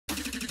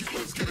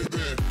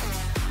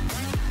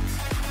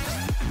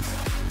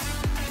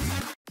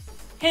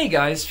Hey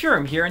guys,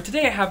 Furum here, and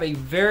today I have a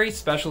very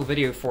special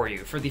video for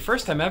you. For the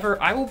first time ever,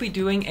 I will be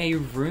doing a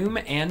room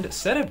and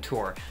setup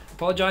tour.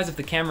 Apologize if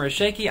the camera is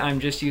shaky, I'm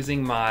just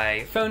using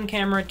my phone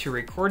camera to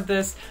record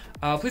this.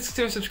 Please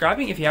consider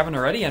subscribing if you haven't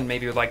already, and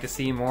maybe would like to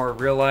see more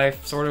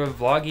real-life sort of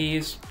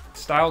vloggy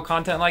style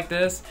content like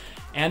this.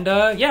 And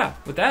yeah,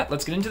 with that,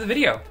 let's get into the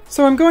video.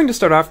 So I'm going to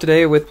start off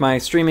today with my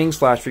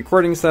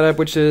streaming/recording setup,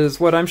 which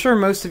is what I'm sure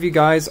most of you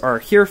guys are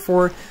here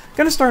for. I'm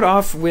going to start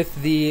off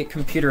with the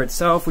computer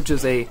itself, which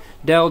is a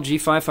Dell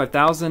G5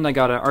 5000. I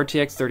got an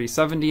RTX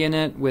 3070 in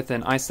it with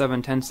an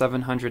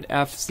i7-10700F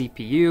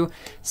CPU,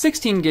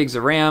 16 gigs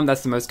of RAM.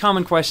 That's the most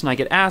common question I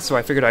get asked, so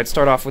I figured I'd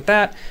start off with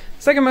that.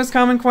 Second most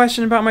common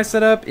question about my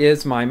setup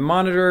is my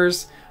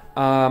monitors.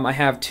 I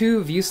have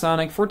two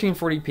ViewSonic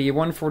 1440p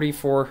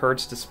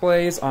 144Hz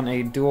displays on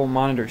a dual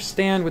monitor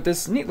stand with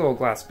this neat little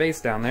glass base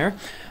down there.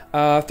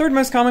 Third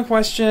most common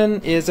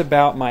question is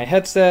about my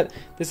headset.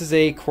 This is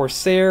a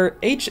Corsair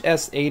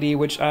HS80,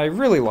 which I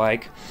really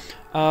like.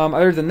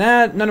 Other than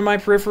that, none of my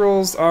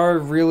peripherals are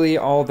really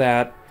all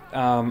that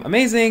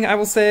amazing, I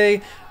will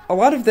say. A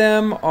lot of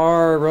them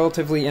are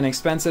relatively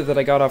inexpensive that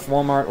I got off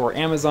Walmart or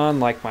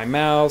Amazon, like my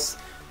mouse,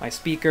 my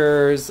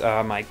speakers,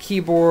 my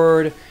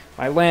keyboard,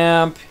 my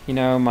lamp, you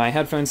know, my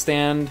headphone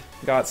stand.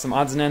 Got some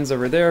odds and ends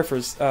over there for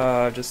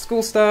just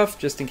school stuff,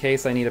 just in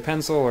case I need a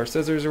pencil or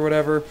scissors or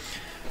whatever.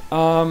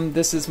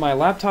 This is my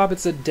laptop.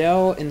 It's a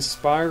Dell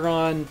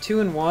Inspiron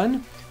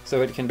 2-in-1,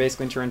 so it can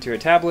basically turn into a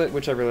tablet,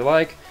 which I really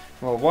like.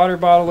 A little water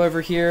bottle over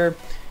here.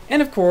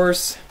 And of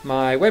course,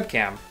 my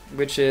webcam,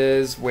 which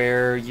is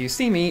where you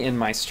see me in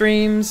my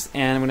streams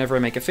and whenever I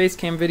make a face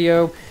cam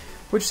video,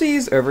 which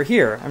sees over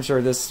here. I'm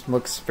sure this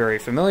looks very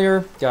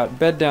familiar. Got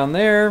bed down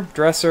there,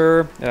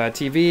 dresser,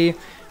 TV,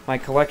 my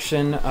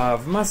collection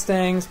of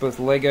Mustangs, both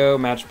Lego,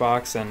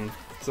 Matchbox, and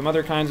some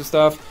other kinds of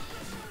stuff.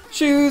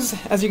 Shoes,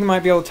 as you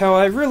might be able to tell,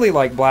 I really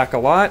like black a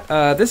lot.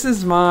 This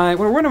is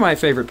one of my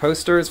favorite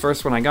posters,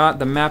 first one I got,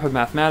 the Map of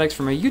Mathematics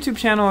from a YouTube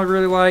channel I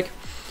really like.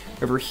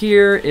 Over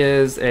here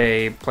is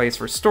a place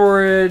for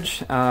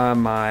storage.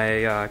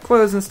 My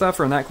clothes and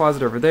stuff are in that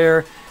closet over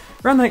there.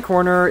 Around that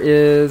corner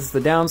is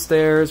the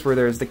downstairs where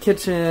there's the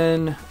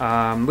kitchen,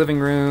 living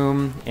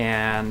room,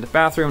 and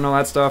bathroom and all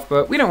that stuff,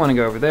 but we don't want to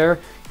go over there.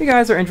 You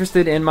guys are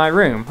interested in my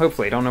room,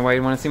 hopefully. Don't know why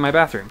you want to see my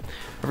bathroom.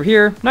 Over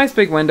here, nice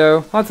big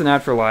window, lots of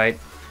natural light.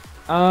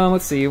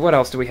 Let's see, what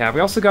else do we have?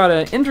 We also got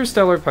an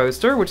Interstellar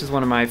poster, which is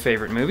one of my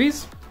favorite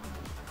movies.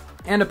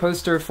 And a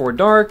poster for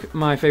Dark,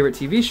 my favorite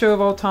TV show of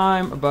all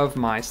time, above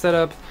my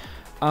setup.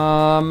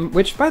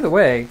 Which, by the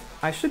way,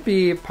 I should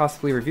be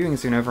possibly reviewing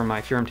soon over on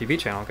my Furum TV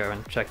channel. Go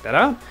and check that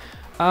out.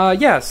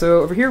 Yeah,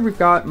 so over here we've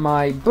got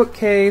my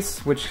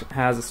bookcase, which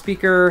has a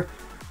speaker,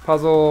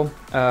 puzzle,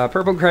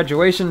 purple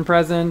graduation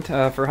present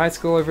for high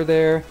school over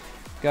there.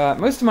 Got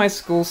most of my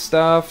school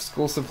stuff,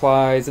 school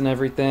supplies and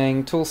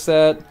everything, tool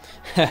set.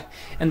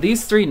 And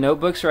these three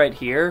notebooks right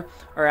here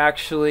are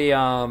actually,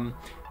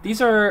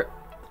 these are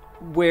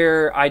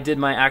where I did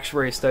my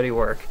actuary study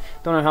work.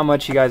 Don't know how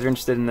much you guys are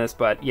interested in this,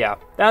 but yeah,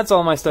 that's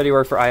all my study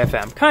work for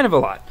IFM. Kind of a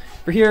lot.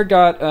 For here,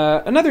 got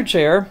another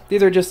chair.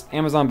 These are just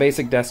Amazon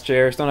basic desk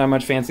chairs. Don't have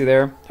much fancy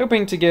there.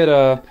 Hoping to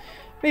get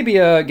maybe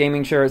a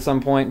gaming chair at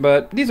some point,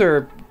 but these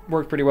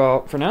work pretty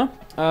well for now.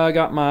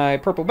 Got my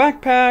purple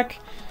backpack,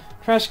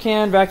 trash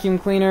can, vacuum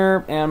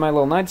cleaner, and my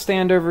little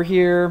nightstand over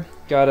here.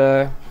 Got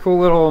a cool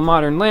little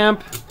modern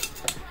lamp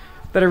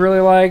that I really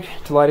like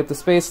to light up the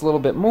space a little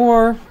bit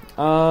more.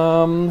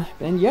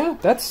 And yeah,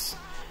 that's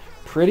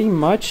pretty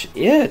much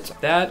it.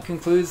 That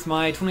concludes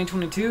my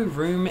 2022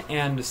 room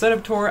and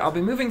setup tour. I'll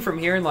be moving from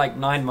here in like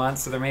 9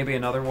 months, so there may be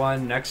another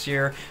one next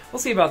year. We'll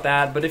see about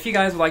that, but if you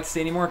guys would like to see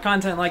any more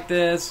content like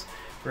this,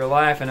 real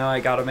life, I know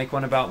I gotta make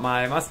one about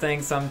my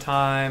Mustang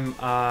sometime,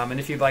 and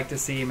if you'd like to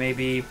see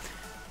maybe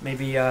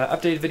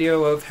updated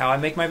video of how I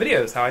make my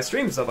videos, how I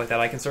stream, stuff like that,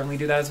 I can certainly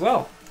do that as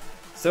well.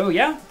 So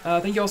yeah,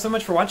 thank you all so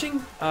much for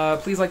watching.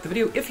 Please like the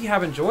video if you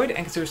have enjoyed,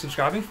 and consider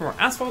subscribing for more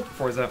Asphalt,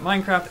 Forza,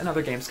 Minecraft, and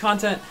other games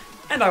content,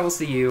 and I will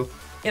see you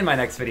in my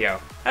next video.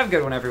 Have a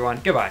good one,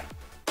 everyone. Goodbye.